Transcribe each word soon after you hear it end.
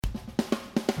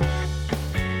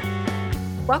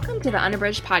Welcome to the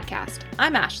Unabridged Podcast.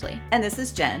 I'm Ashley. And this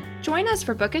is Jen. Join us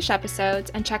for bookish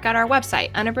episodes and check out our website,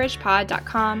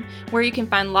 unabridgedpod.com, where you can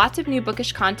find lots of new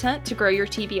bookish content to grow your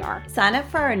TBR. Sign up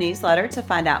for our newsletter to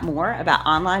find out more about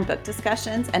online book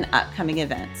discussions and upcoming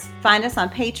events. Find us on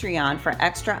Patreon for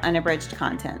extra unabridged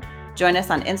content. Join us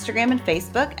on Instagram and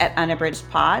Facebook at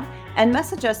unabridgedpod, and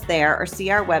message us there or see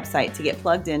our website to get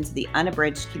plugged into the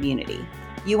Unabridged community.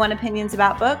 You want opinions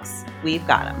about books? We've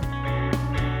got them.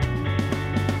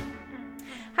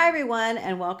 Hi everyone,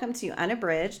 and welcome to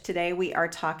Unabridged. Today we are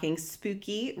talking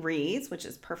spooky reads, which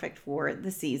is perfect for the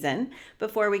season.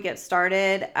 Before we get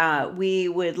started, we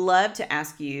would love to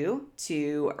ask you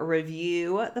to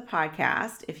review the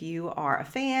podcast. If you are a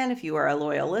fan, if you are a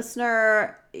loyal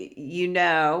listener, you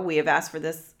know we have asked for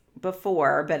this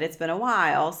before, but it's been a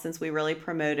while since we really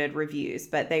promoted reviews,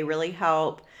 but they really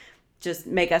help just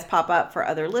make us pop up for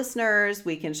other listeners.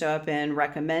 We can show up in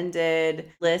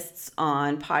recommended lists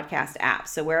on podcast apps.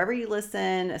 So wherever you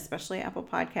listen, especially Apple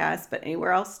Podcasts, but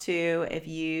anywhere else too, if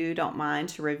you don't mind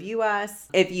to review us.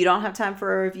 If you don't have time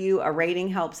for a review, a rating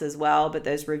helps as well, but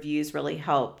those reviews really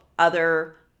help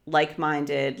other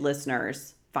like-minded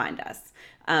listeners find us.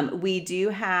 We do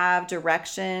have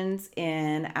directions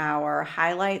in our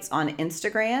highlights on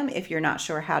Instagram if you're not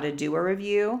sure how to do a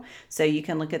review. So you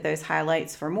can look at those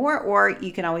highlights for more, or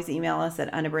you can always email us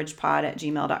at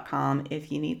unabridgedpod@gmail.com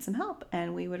if you need some help,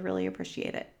 and we would really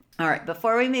appreciate it. All right,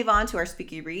 before we move on to our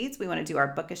spooky reads, we want to do our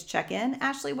bookish check-in.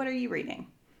 Ashley, what are you reading?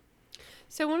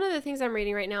 So one of the things I'm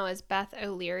reading right now is Beth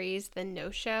O'Leary's The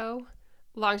No-Show.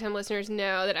 Longtime listeners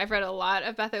know that I've read a lot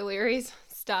of Beth O'Leary's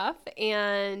stuff,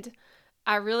 and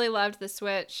I really loved The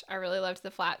Switch. I really loved The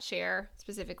Flat Share,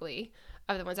 specifically,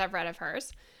 of the ones I've read of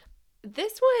hers.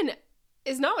 This one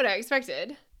is not what I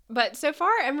expected, but so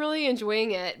far I'm really enjoying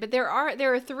it. But there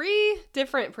are three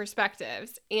different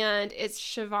perspectives, and it's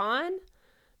Siobhan,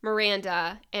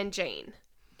 Miranda, and Jane.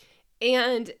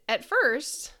 And at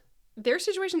first, their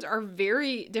situations are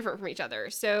very different from each other.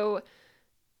 So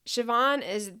Siobhan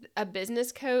is a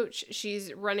business coach.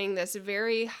 She's running this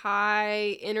very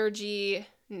high energy,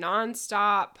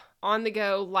 nonstop,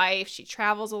 on-the-go life. She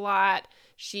travels a lot.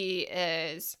 She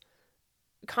is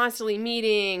constantly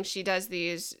meeting. She does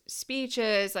these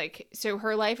speeches. So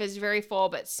her life is very full,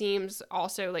 but seems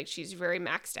also like she's very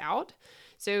maxed out.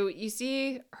 So you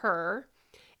see her.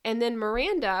 And then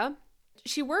Miranda,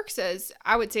 she works as,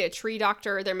 I would say, a tree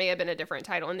doctor. There may have been a different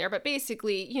title in there, but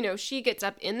basically, she gets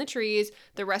up in the trees.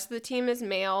 The rest of the team is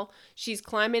male. She's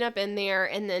climbing up in there,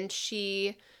 and then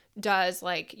she does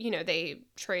they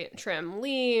trim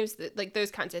leaves,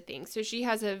 those kinds of things. So she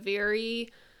has a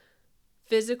very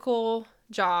physical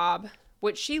job,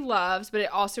 which she loves, but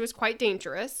it also is quite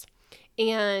dangerous.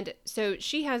 And so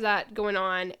she has that going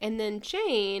on. And then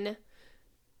Jane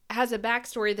has a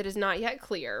backstory that is not yet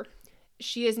clear.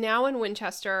 She is now in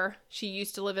Winchester. She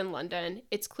used to live in London.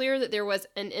 It's clear that there was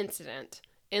an incident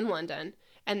in London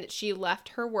and that she left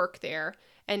her work there.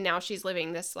 And now she's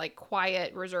living this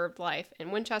quiet, reserved life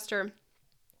in Winchester.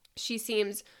 She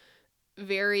seems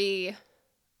very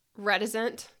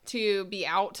reticent to be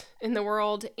out in the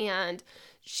world. And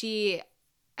she's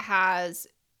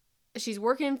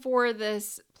working for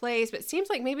this place, but it seems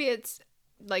like maybe it's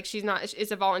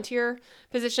it's a volunteer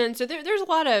position. So there's a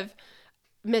lot of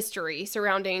mystery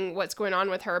surrounding what's going on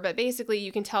with her. But basically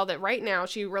you can tell that right now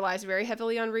she relies very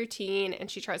heavily on routine,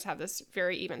 and she tries to have this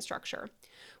very even structure.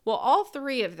 Well, all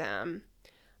three of them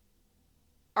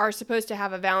are supposed to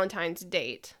have a Valentine's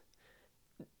date,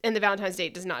 and the Valentine's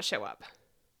date does not show up.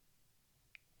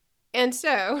 And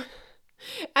so,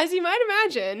 as you might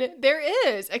imagine, there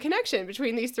is a connection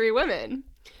between these three women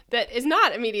that is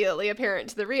not immediately apparent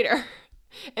to the reader.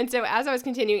 And so as I was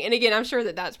continuing, and again, I'm sure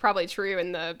that that's probably true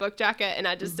in the book jacket, and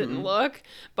I just didn't look,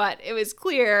 but it was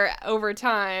clear over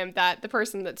time that the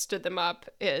person that stood them up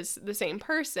is the same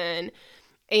person.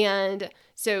 And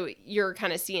so you're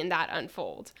kind of seeing that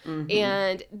unfold. Mm-hmm.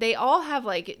 And they all have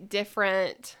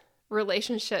different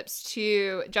relationships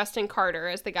to Justin Carter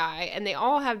as the guy, and they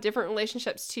all have different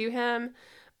relationships to him,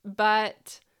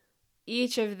 but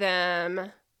each of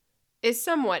them is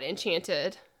somewhat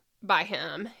enchanted by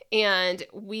him. And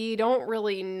we don't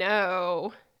really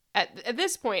know, at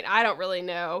this point, I don't really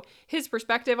know his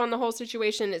perspective on the whole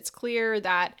situation. It's clear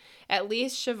that at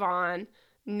least Siobhan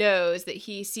knows that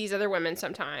he sees other women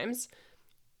sometimes.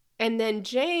 And then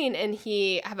Jane and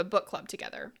he have a book club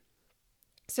together.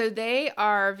 So they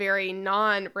are very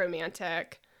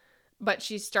non-romantic, but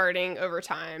she's starting over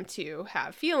time to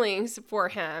have feelings for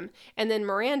him. And then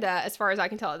Miranda, as far as I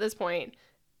can tell at this point,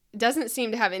 doesn't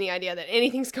seem to have any idea that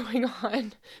anything's going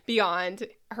on beyond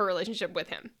her relationship with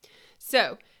him.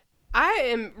 So I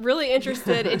am really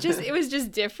interested. It was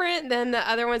just different than the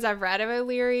other ones I've read of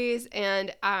O'Leary's,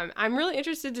 and I'm really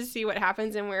interested to see what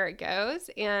happens and where it goes.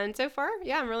 And so far,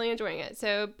 yeah, I'm really enjoying it.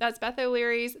 So that's Beth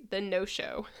O'Leary's The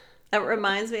No-Show. It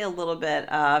reminds me a little bit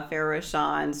of Farrah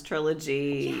Rashan's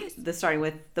trilogy, Yes. starting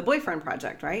with The Boyfriend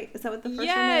Project, right? Is that what the first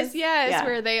one is? Yes, Yeah.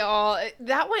 where they all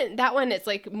that one it's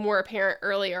like more apparent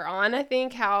earlier on, I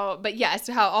think, but yes,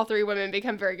 how all three women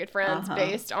become very good friends Uh-huh.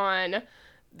 based on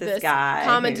This guy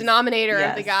common who's- denominator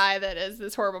of the yes. guy that is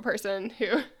this horrible person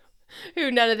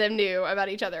who none of them knew about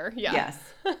each other. Yeah. Yes.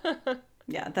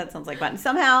 Yeah, that sounds like fun.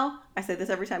 Somehow, I say this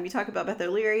every time you talk about Beth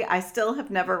O'Leary, I still have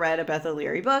never read a Beth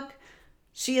O'Leary book.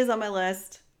 She is on my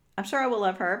list. I'm sure I will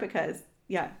love her because,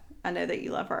 yeah, I know that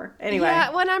you love her. Anyway. Yeah,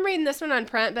 well, I'm reading this one on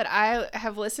print, but I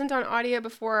have listened on audio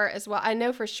before as well. I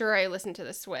know for sure I listened to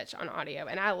The Switch on audio,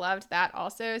 and I loved that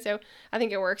also. So I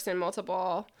think it works in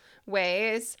multiple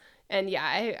ways. And yeah,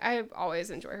 I always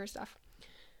enjoy her stuff.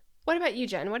 What about you,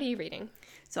 Jen? What are you reading?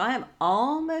 So I am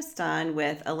almost done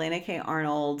with Elena K.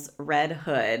 Arnold's Red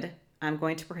Hood. I'm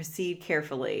going to proceed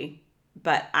carefully,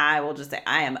 but I will just say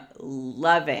I am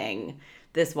loving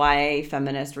this YA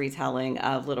feminist retelling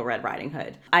of Little Red Riding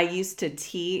Hood. I used to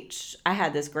teach, I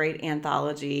had this great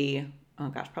anthology, oh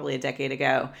gosh, probably a decade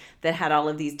ago, that had all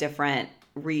of these different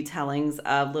retellings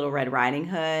of Little Red Riding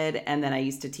Hood, and then I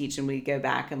used to teach and we'd go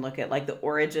back and look at like the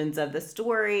origins of the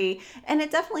story, and it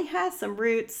definitely has some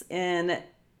roots in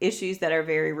issues that are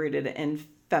very rooted in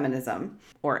feminism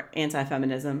or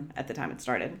anti-feminism at the time it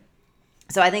started.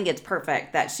 So I think it's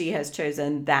perfect that she has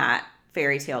chosen that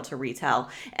fairy tale to retell.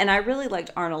 And I really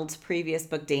liked Arnold's previous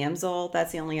book, Damsel.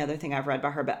 That's the only other thing I've read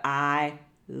by her, but I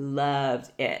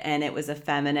loved it. And it was a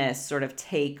feminist sort of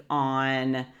take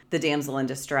on the damsel in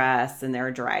distress, and there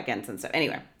are dragons and stuff.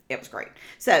 Anyway, it was great.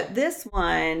 So this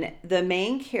one, the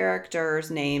main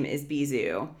character's name is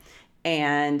Bizu.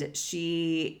 And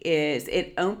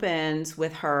it opens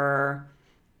with her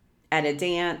at a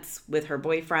dance with her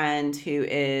boyfriend, who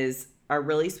is a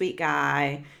really sweet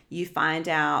guy. You find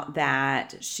out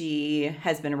that she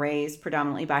has been raised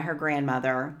predominantly by her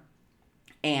grandmother,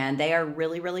 and they are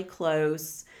really, really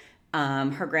close.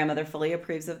 Her grandmother fully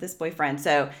approves of this boyfriend.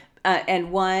 So,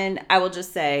 I will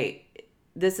just say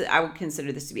this, I would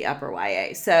consider this to be upper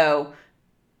YA. So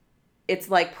it's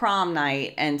like prom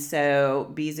night, and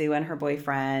so Bizu and her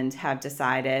boyfriend have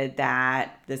decided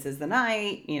that this is the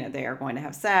night, they are going to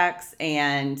have sex,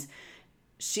 and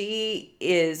she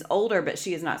is older, but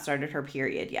she has not started her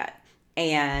period yet.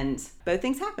 And both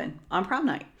things happen on prom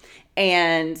night.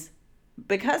 And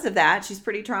because of that, she's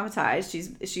pretty traumatized.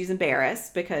 She's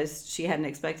embarrassed because she hadn't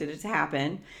expected it to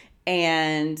happen.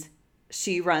 And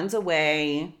she runs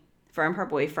away from her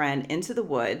boyfriend into the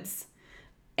woods.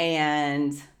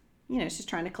 And, she's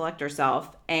trying to collect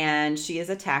herself. And she is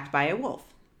attacked by a wolf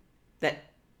that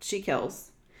she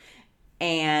kills.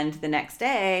 And the next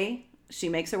day, she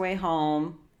makes her way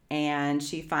home, and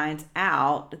she finds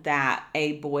out that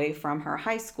a boy from her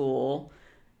high school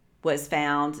was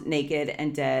found naked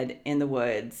and dead in the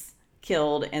woods,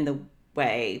 killed in the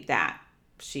way that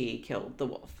she killed the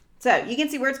wolf. So you can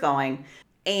see where it's going.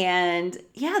 And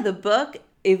yeah, the book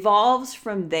evolves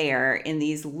from there in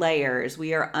these layers.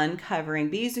 We are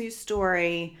uncovering Bizu's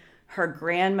story, her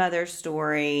grandmother's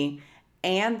story,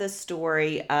 and the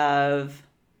story of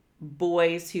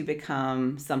boys who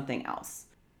become something else.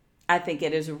 I think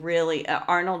it is really,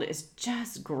 Arnold is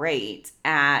just great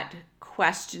at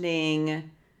questioning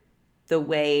the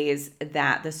ways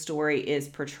that the story is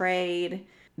portrayed.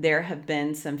 There have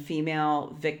been some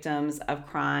female victims of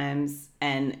crimes,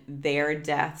 and their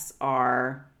deaths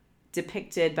are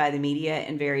depicted by the media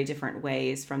in very different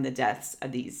ways from the deaths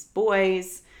of these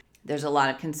boys. There's a lot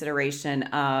of consideration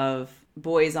of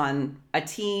boys on a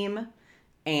team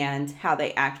and how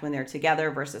they act when they're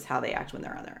together versus how they act when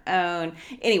they're on their own.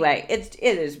 Anyway, it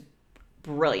is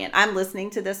brilliant. I'm listening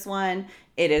to this one.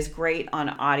 It is great on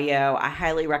audio. I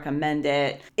highly recommend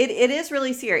it. It is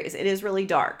really serious. It is really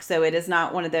dark. So it is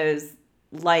not one of those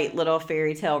light little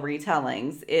fairy tale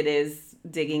retellings. It is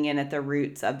digging in at the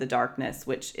roots of the darkness,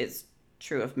 which is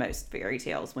true of most fairy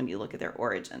tales when you look at their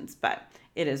origins. But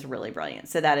it is really brilliant.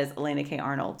 So that is Elena K.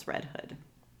 Arnold's Red Hood.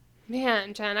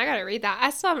 Man, Jen, I gotta read that.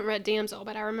 I still haven't read Damsel,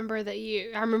 but I remember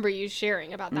you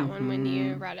sharing about that one when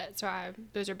you read it. So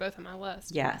those are both on my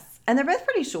list. Yes. And they're both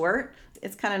pretty short.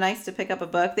 It's kind of nice to pick up a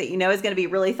book that is going to be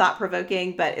really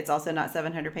thought-provoking, but it's also not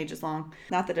 700 pages long.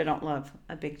 Not that I don't love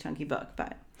a big chunky book,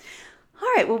 but all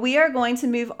right. Well, we are going to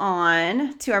move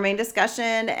on to our main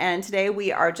discussion, and today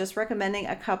we are just recommending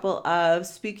a couple of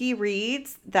spooky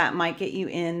reads that might get you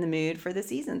in the mood for the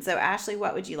season. So, Ashley,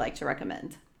 what would you like to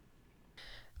recommend?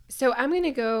 So I'm going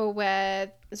to go with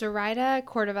Zoraida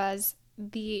Cordova's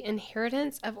The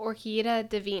Inheritance of Orquídea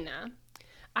Divina.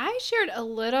 I shared a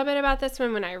little bit about this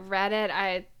one when I read it.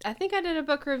 I think I did a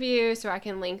book review, so I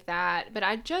can link that. But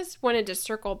I just wanted to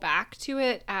circle back to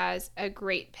it as a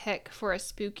great pick for a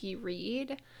spooky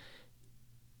read.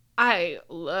 I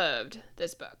loved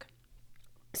this book.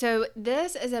 So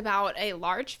this is about a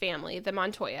large family, the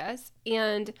Montoyas,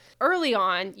 and early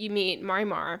on you meet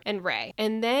Marimar and Ray,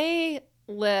 and they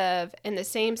live in the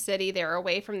same city. They're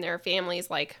away from their family's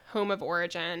like home of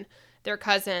origin. They're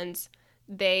cousins.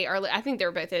 They are, I think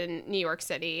they're both in New York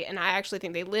City, and I actually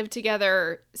think they live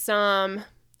together some.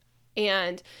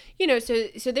 And, you know,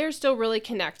 so they're still really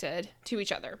connected to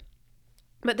each other,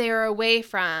 but they are away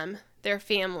from their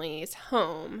family's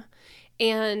home.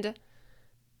 And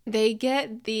they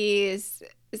get these,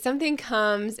 something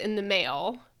comes in the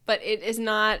mail, but it is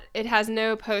not, it has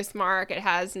no postmark, it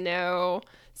has no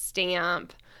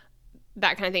stamp,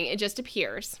 that kind of thing. It just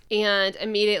appears. And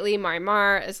immediately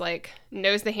Marimar is like,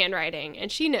 knows the handwriting,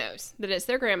 and she knows that it's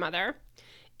their grandmother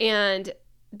and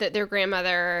that their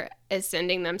grandmother is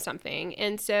sending them something.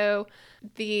 And so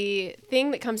the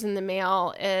thing that comes in the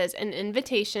mail is an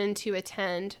invitation to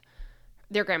attend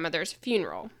their grandmother's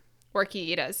funeral,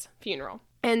 Orquídea's funeral.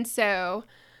 And so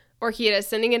Orquídea is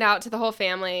sending it out to the whole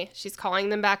family. She's calling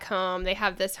them back home. They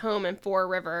have this home in Four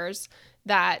Rivers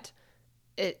that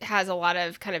it has a lot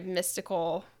of kind of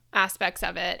mystical aspects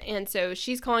of it. And so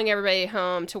she's calling everybody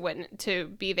home to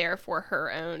be there for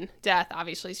her own death.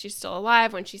 Obviously, she's still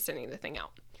alive when she's sending the thing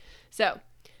out. So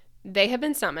they have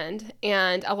been summoned,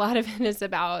 and a lot of it is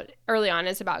about, early on,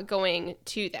 is about going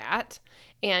to that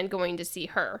and going to see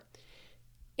her.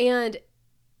 And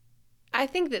I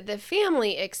think that the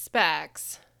family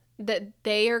expects that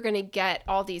they are going to get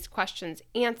all these questions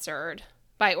answered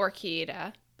by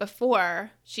Orquídea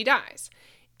before she dies.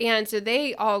 And so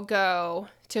they all go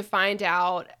to find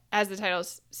out, as the title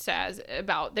says,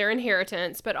 about their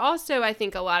inheritance. But also I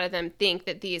think a lot of them think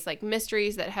that these like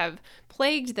mysteries that have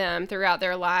plagued them throughout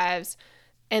their lives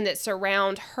and that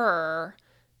surround her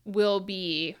will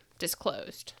be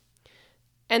disclosed.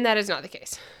 And that is not the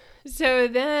case. So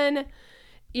then,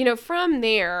 you know, from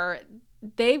there,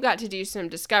 they've got to do some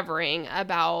discovering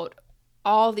about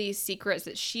all these secrets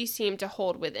that she seemed to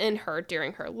hold within her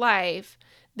during her life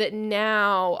that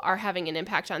now are having an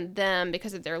impact on them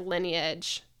because of their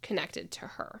lineage connected to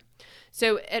her.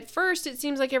 So at first, it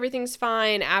seems like everything's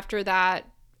fine after that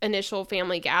initial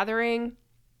family gathering.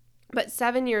 But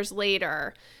 7 years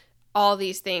later, all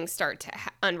these things start to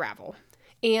unravel.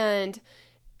 And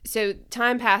so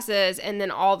time passes, and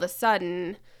then all of a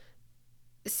sudden,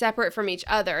 separate from each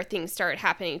other, things start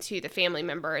happening to the family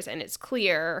members, and it's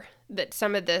clear that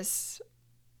some of this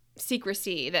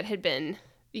secrecy that had been,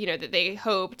 you know, that they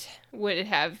hoped would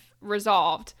have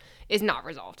resolved is not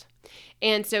resolved.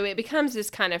 And so it becomes this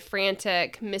kind of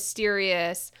frantic,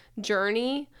 mysterious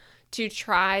journey to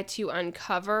try to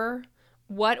uncover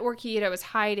what Orquídea was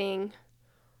hiding,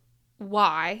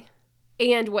 why,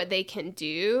 and what they can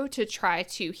do to try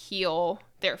to heal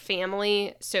their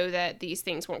family so that these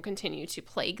things won't continue to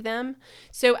plague them.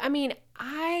 So, I mean,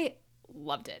 I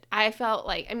loved it. I felt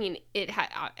like, I mean, it had,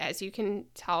 as you can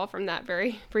tell from that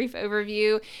very brief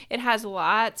overview, it has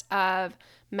lots of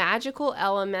magical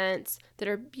elements that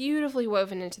are beautifully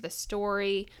woven into the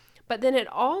story, but then it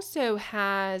also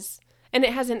has, and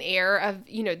it has an air of,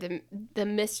 you know, the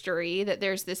mystery, that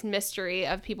there's this mystery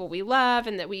of people we love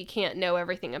and that we can't know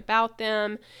everything about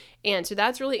them. And so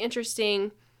that's really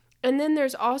interesting. And then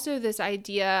there's also this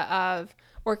idea of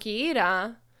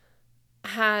Orquídea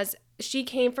she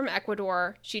came from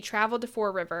Ecuador. She traveled to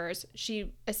Four Rivers.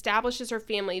 She establishes her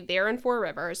family there in Four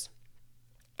Rivers.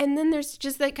 And then there's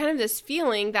just that kind of this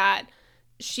feeling that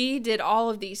she did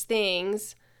all of these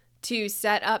things to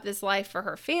set up this life for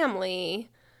her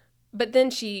family, but then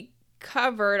she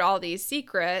covered all these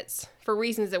secrets for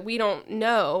reasons that we don't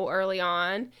know early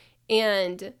on,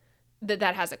 and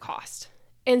that has a cost.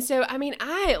 And so, I mean,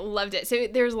 I loved it. So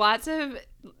there's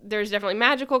definitely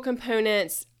magical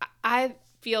components. I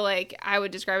feel like I would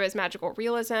describe it as magical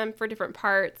realism for different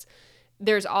parts.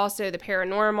 There's also the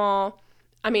paranormal.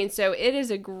 I mean, so it is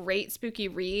a great spooky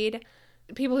read.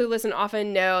 People who listen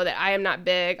often know that I am not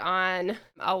big on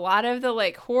a lot of the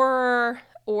like horror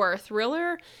or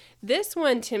thriller. This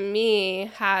one to me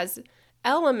has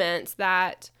elements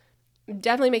that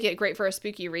definitely make it great for a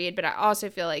spooky read, but I also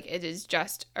feel like it is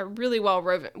just a really well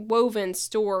woven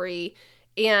story.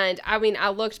 And I mean, I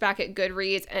looked back at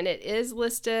Goodreads and it is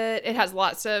listed. It has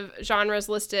lots of genres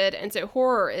listed. And so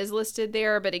horror is listed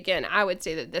there. But again, I would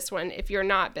say that this one, if you're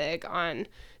not big on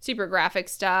super graphic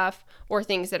stuff or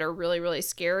things that are really, really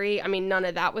scary. I mean, none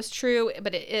of that was true,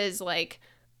 but it is like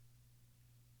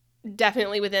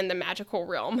definitely within the magical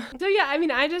realm. So yeah, I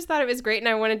mean, I just thought it was great, and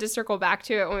I wanted to circle back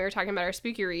to it when we were talking about our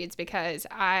spooky reads because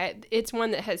it's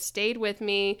one that has stayed with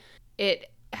me.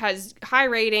 It has high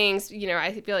ratings, you know,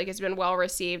 I feel like it's been well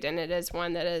received, and it is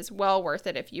one that is well worth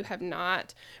it if you have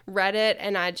not read it.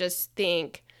 And I just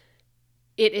think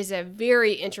it is a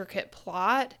very intricate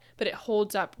plot, but it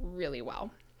holds up really well.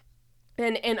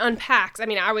 And unpacks. I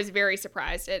mean, I was very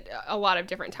surprised at a lot of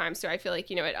different times. So I feel like,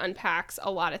 you know, it unpacks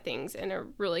a lot of things in a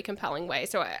really compelling way.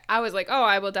 So I was like, oh,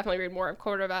 I will definitely read more of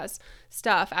Cordova's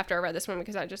stuff after I read this one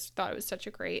because I just thought it was such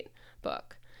a great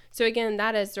book. So again,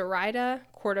 that is Zoraida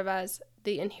Cordova's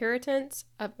The Inheritance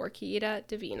of Orquídea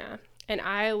Divina. And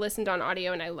I listened on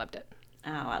audio and I loved it.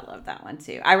 Oh, I love that one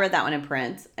too. I read that one in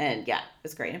print, and yeah, it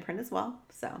was great in print as well.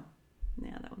 So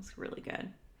yeah, that was really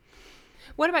good.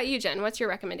 What about you, Jen? What's your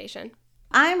recommendation?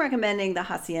 I'm recommending The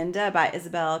Hacienda by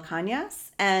Isabel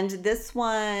Cañas. And this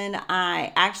one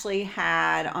I actually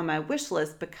had on my wish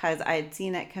list because I had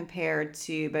seen it compared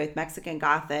to both Mexican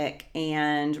Gothic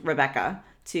and Rebecca,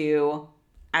 two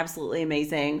absolutely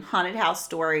amazing haunted house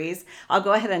stories. I'll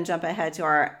go ahead and jump ahead to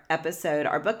our episode,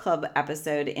 our book club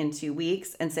episode in 2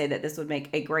 weeks, and say that this would make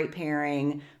a great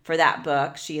pairing for that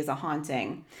book, She is a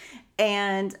Haunting.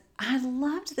 And I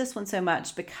loved this one so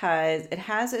much because it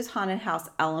has those haunted house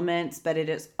elements, but it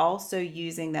is also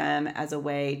using them as a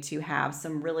way to have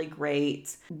some really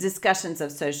great discussions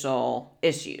of social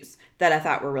issues that I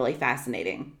thought were really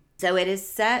fascinating. So it is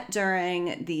set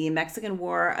during the Mexican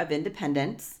War of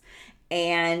Independence,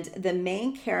 and the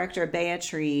main character,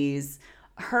 Beatriz,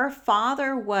 her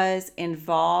father was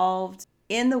involved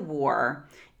in the war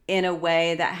in a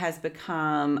way that has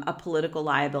become a political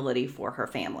liability for her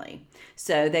family.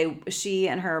 So she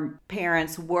and her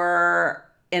parents were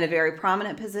in a very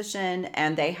prominent position,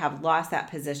 and they have lost that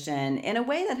position in a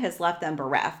way that has left them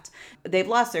bereft. They've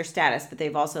lost their status, but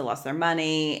they've also lost their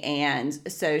money. And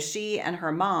so she and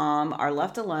her mom are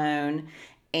left alone,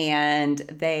 and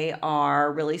they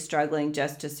are really struggling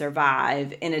just to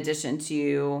survive, in addition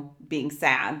to being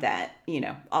sad that, you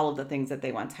know, all of the things that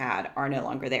they once had are no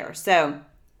longer there. So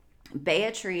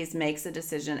Beatriz makes a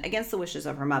decision against the wishes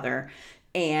of her mother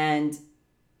and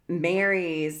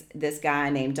marries this guy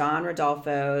named Don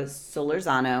Rodolfo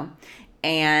Solorzano,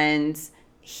 and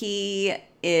he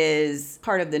is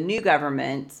part of the new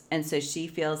government, and so she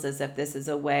feels as if this is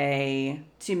a way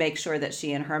to make sure that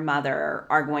she and her mother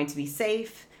are going to be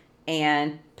safe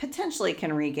and potentially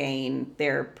can regain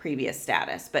their previous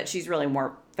status, but she's really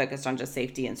more focused on just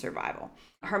safety and survival.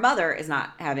 Her mother is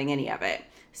not having any of it.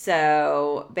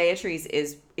 So Beatriz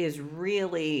is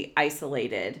really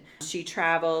isolated. She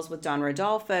travels with Don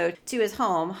Rodolfo to his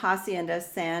home, Hacienda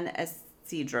San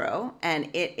Isidro, and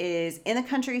it is in the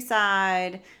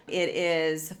countryside. It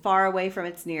is far away from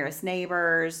its nearest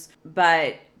neighbors,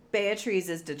 but Beatriz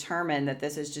is determined that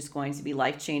this is just going to be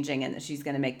life-changing and that she's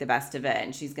going to make the best of it,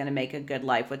 and she's going to make a good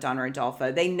life with Don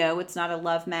Rodolfo. They know it's not a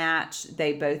love match.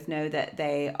 They both know that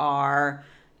they are,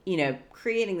 you know,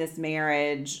 creating this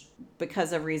marriage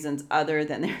because of reasons other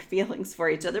than their feelings for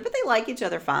each other, but they like each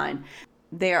other fine.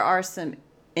 There are some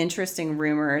interesting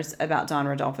rumors about Don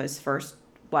Rodolfo's first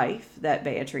wife that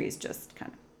Beatriz just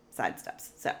kind of sidesteps.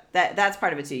 So that's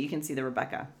part of it too. You can see the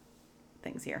Rebecca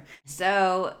things here.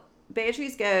 So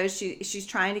Beatriz goes, she's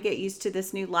trying to get used to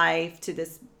this new life, to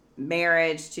this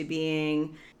marriage, to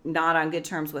being not on good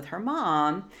terms with her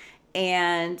mom.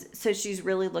 And so she's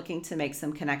really looking to make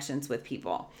some connections with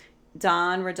people.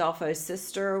 Don Rodolfo's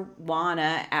sister,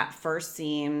 Juana, at first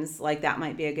seems like that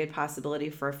might be a good possibility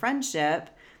for a friendship,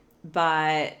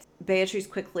 but Beatriz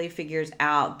quickly figures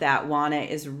out that Juana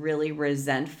is really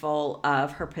resentful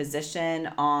of her position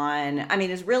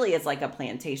it's like a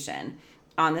plantation.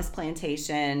 On this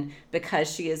plantation,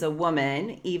 because she is a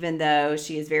woman, even though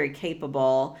she is very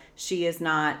capable, she is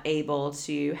not able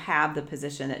to have the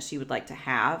position that she would like to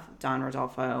have. Don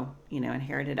Rodolfo,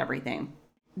 inherited everything.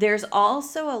 There's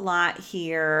also a lot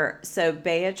here. So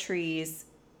Beatriz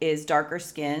is darker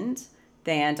skinned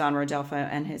than Don Rodolfo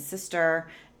and his sister,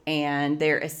 and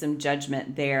there is some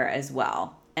judgment there as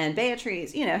well. And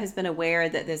Beatriz, has been aware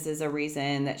that this is a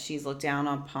reason that she's looked down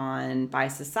upon by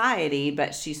society,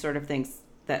 but she sort of thinks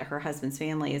that her husband's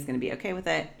family is going to be okay with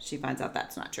it. She finds out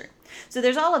that's not true. So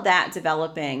there's all of that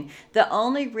developing. The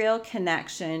only real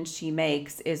connection she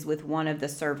makes is with one of the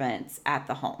servants at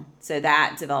the home. So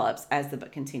that develops as the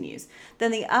book continues.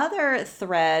 Then the other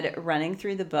thread running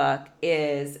through the book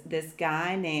is this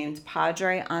guy named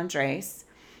Padre Andres,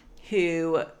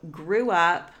 who grew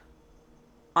up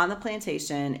on the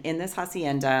plantation in this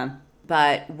hacienda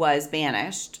but was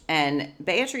banished. And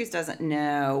Beatrice doesn't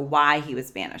know why he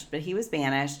was banished, but he was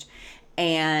banished,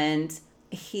 and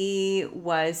he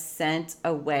was sent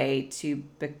away to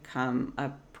become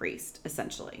a priest,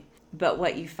 essentially. But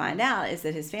what you find out is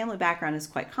that his family background is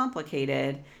quite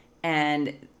complicated,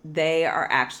 and they are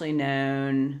actually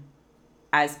known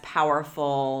as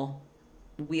powerful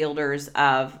wielders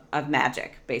of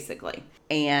magic, basically.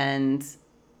 And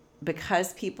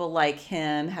because people like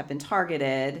him have been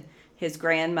targeted, his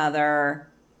grandmother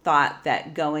thought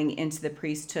that going into the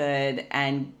priesthood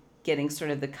and getting sort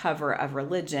of the cover of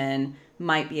religion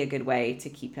might be a good way to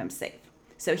keep him safe.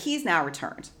 So he's now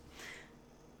returned.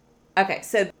 Okay,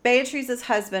 so Beatrice's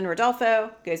husband,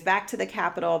 Rodolfo, goes back to the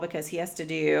capital because he has to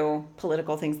do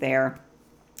political things there.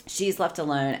 She's left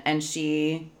alone, and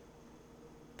she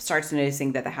starts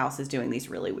noticing that the house is doing these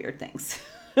really weird things.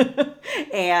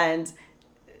 And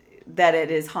that it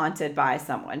is haunted by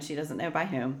someone. She doesn't know by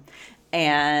whom.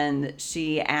 And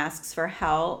she asks for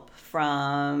help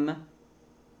from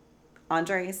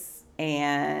Andres.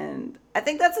 And I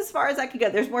think that's as far as I can go.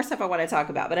 There's more stuff I want to talk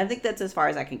about, but I think that's as far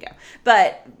as I can go.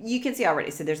 But you can see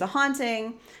already. So there's a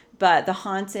haunting, but the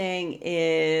haunting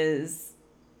is,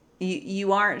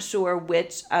 you aren't sure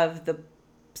which of the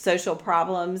social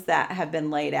problems that have been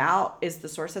laid out is the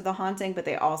source of the haunting, but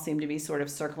they all seem to be sort of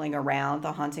circling around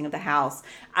the haunting of the house.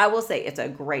 I will say it's a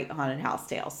great haunted house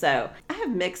tale. So I have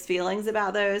mixed feelings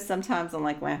about those. Sometimes I'm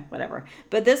like, well, whatever.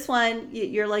 But this one,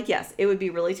 you're like, yes, it would be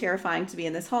really terrifying to be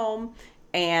in this home.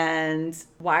 And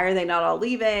why are they not all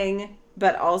leaving?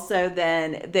 But also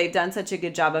then they've done such a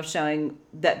good job of showing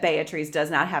that Beatrice does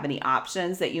not have any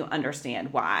options that you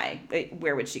understand why.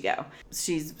 Where would she go?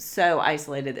 She's so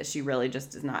isolated that she really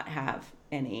just does not have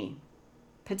any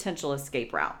potential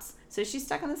escape routes. So she's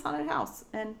stuck in this haunted house.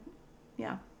 And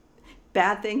yeah,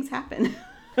 bad things happen.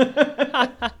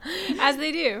 As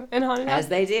they do in haunted house. As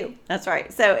they do. That's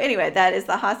right. So anyway, that is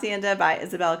The Hacienda by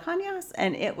Isabel Cañas.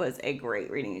 And it was a great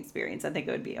reading experience. I think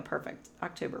it would be a perfect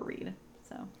October read.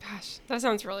 So. Gosh, that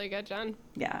sounds really good, Jen.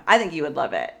 Yeah, I think you would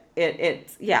love it.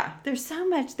 It's there's so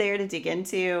much there to dig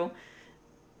into,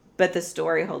 but the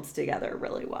story holds together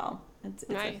really well. It's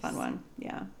nice. A fun one.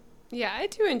 Yeah. Yeah, I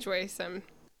do enjoy some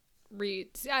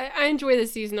reads. I enjoy the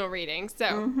seasonal reading,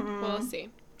 so we'll see.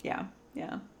 Yeah.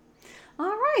 All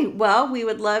right. Well, we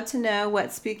would love to know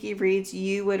what spooky reads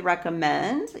you would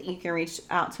recommend. You can reach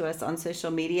out to us on social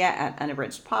media at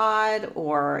unabridgedpod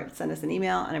or send us an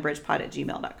email,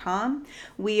 unabridgedpod@gmail.com.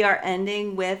 We are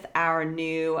ending with our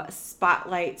new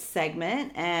Spotlight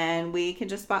segment, and we can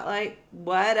just spotlight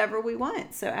whatever we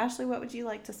want. So, Ashley, what would you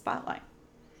like to spotlight?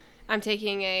 I'm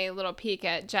taking a little peek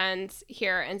at Jen's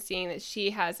here and seeing that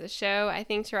she has a show, I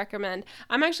think, to recommend.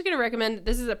 I'm actually going to recommend,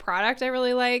 this is a product I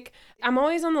really like. I'm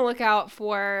always on the lookout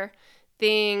for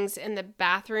things in the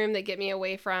bathroom that get me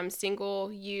away from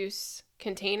single-use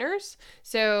containers.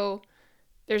 So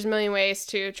there's a million ways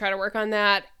to try to work on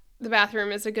that. The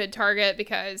bathroom is a good target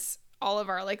because all of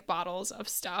our bottles of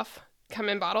stuff come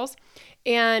in bottles.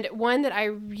 And one that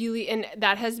and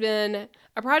that has been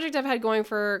a project I've had going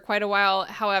for quite a while,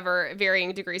 however,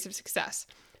 varying degrees of success.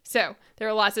 So there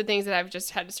are lots of things that I've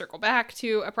just had to circle back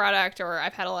to a product, or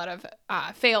I've had a lot of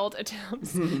failed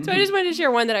attempts. So I just wanted to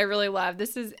share one that I really love.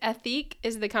 This is Ethique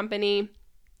is the company.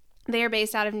 They are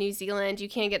based out of New Zealand. You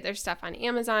can get their stuff on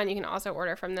Amazon. You can also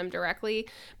order from them directly,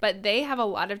 but they have a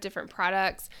lot of different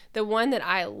products. The one that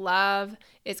I love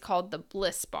is called the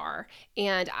Bliss Bar,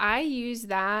 and I use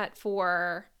that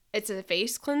it's a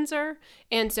face cleanser,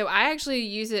 and so I actually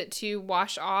use it to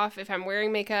wash off. If I'm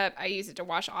wearing makeup, I use it to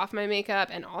wash off my makeup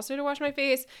and also to wash my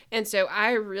face, and so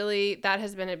that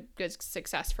has been a good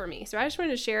success for me. So I just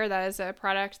wanted to share that as a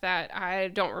product that I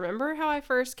don't remember how I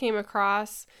first came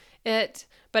across it,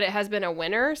 but it has been a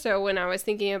winner. So when I was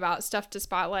thinking about stuff to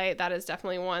spotlight, that is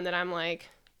definitely one that I'm like,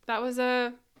 that was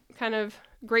a kind of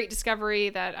great discovery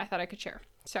that I thought I could share.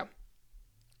 So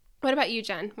what about you,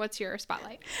 Jen? What's your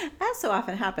spotlight? As so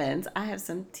often happens, I have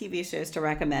some TV shows to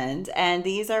recommend, and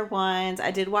these are ones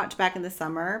I did watch back in the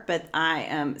summer, but I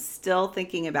am still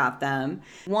thinking about them.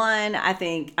 One, I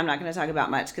think I'm not going to talk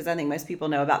about much because I think most people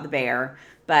know about The Bear,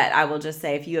 but I will just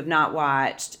say if you have not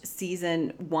watched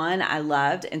season 1, I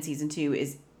loved, and season 2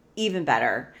 is even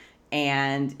better.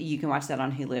 And you can watch that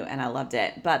on Hulu, and I loved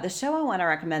it. But the show I want to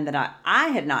recommend that I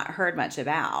had not heard much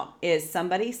about is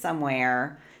Somebody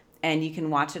Somewhere, and you can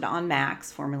watch it on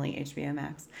Max, formerly HBO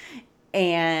Max.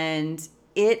 And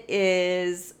it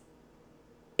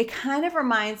kind of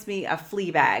reminds me of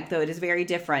Fleabag, though it is very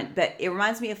different. But it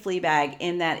reminds me of Fleabag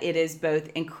in that it is both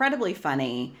incredibly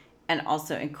funny and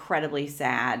also incredibly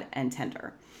sad and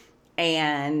tender.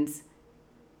 And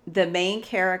the main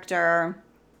character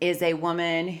is a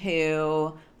woman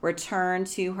who returned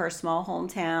to her small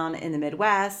hometown in the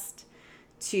Midwest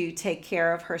to take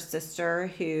care of her sister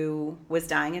who was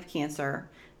dying of cancer.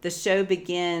 The show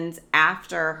begins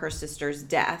after her sister's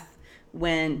death,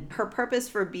 when her purpose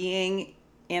for being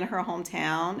in her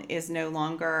hometown is no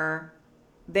longer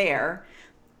there,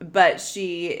 but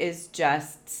she is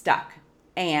just stuck.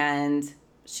 And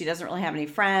she doesn't really have any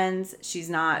friends. She's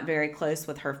not very close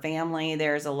with her family.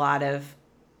 There's a lot of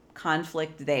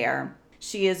conflict there.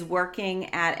 She is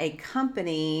working at a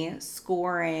company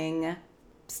scoring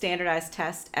standardized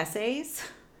test essays.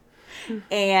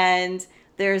 And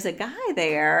there's a guy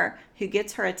there who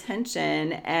gets her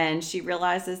attention, and she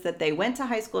realizes that they went to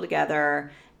high school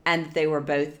together and they were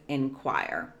both in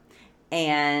choir.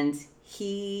 And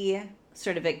he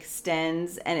sort of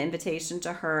extends an invitation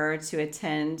to her to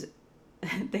attend,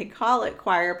 they call it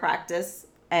choir practice,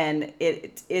 and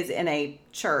it is in a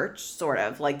church, sort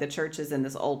of like the church is in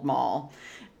this old mall,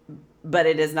 but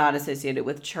it is not associated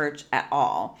with church at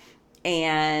all.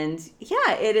 And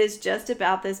yeah, it is just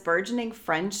about this burgeoning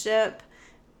friendship,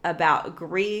 about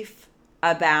grief,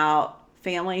 about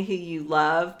family who you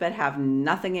love but have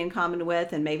nothing in common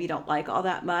with and maybe don't like all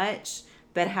that much,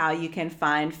 but how you can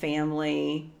find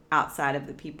family outside of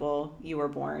the people you were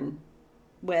born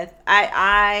with.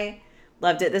 I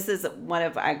loved it. This is one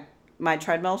of my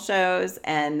treadmill shows,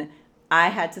 and I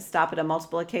had to stop it on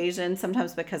multiple occasions,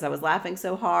 sometimes because I was laughing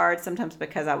so hard, sometimes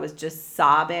because I was just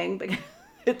sobbing because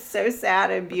it's so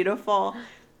sad and beautiful.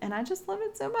 And I just love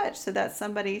it so much. So that's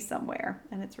somebody somewhere,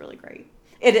 and it's really great.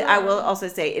 I will also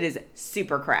say it is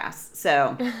super crass.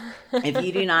 So if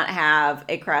you do not have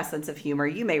a crass sense of humor,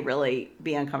 you may really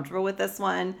be uncomfortable with this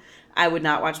one. I would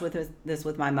not watch this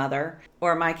with my mother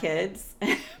or my kids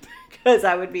because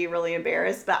I would be really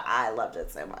embarrassed, but I loved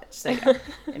it so much. So yeah,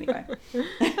 anyway.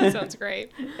 That sounds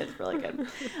great. It's really good.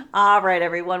 All right,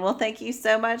 everyone. Well, thank you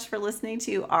so much for listening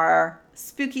to our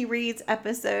Spooky Reads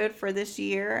episode for this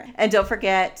year. And don't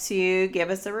forget to give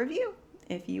us a review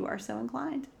if you are so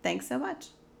inclined. Thanks so much.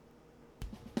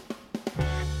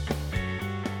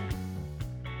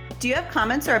 Do you have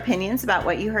comments or opinions about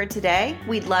what you heard today?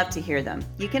 We'd love to hear them.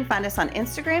 You can find us on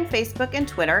Instagram, Facebook, and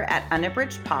Twitter at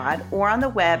unabridgedpod, or on the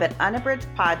web at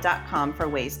unabridgedpod.com for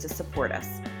ways to support us.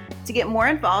 To get more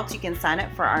involved, you can sign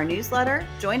up for our newsletter,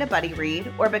 join a buddy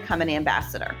read, or become an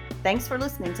ambassador. Thanks for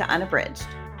listening to Unabridged.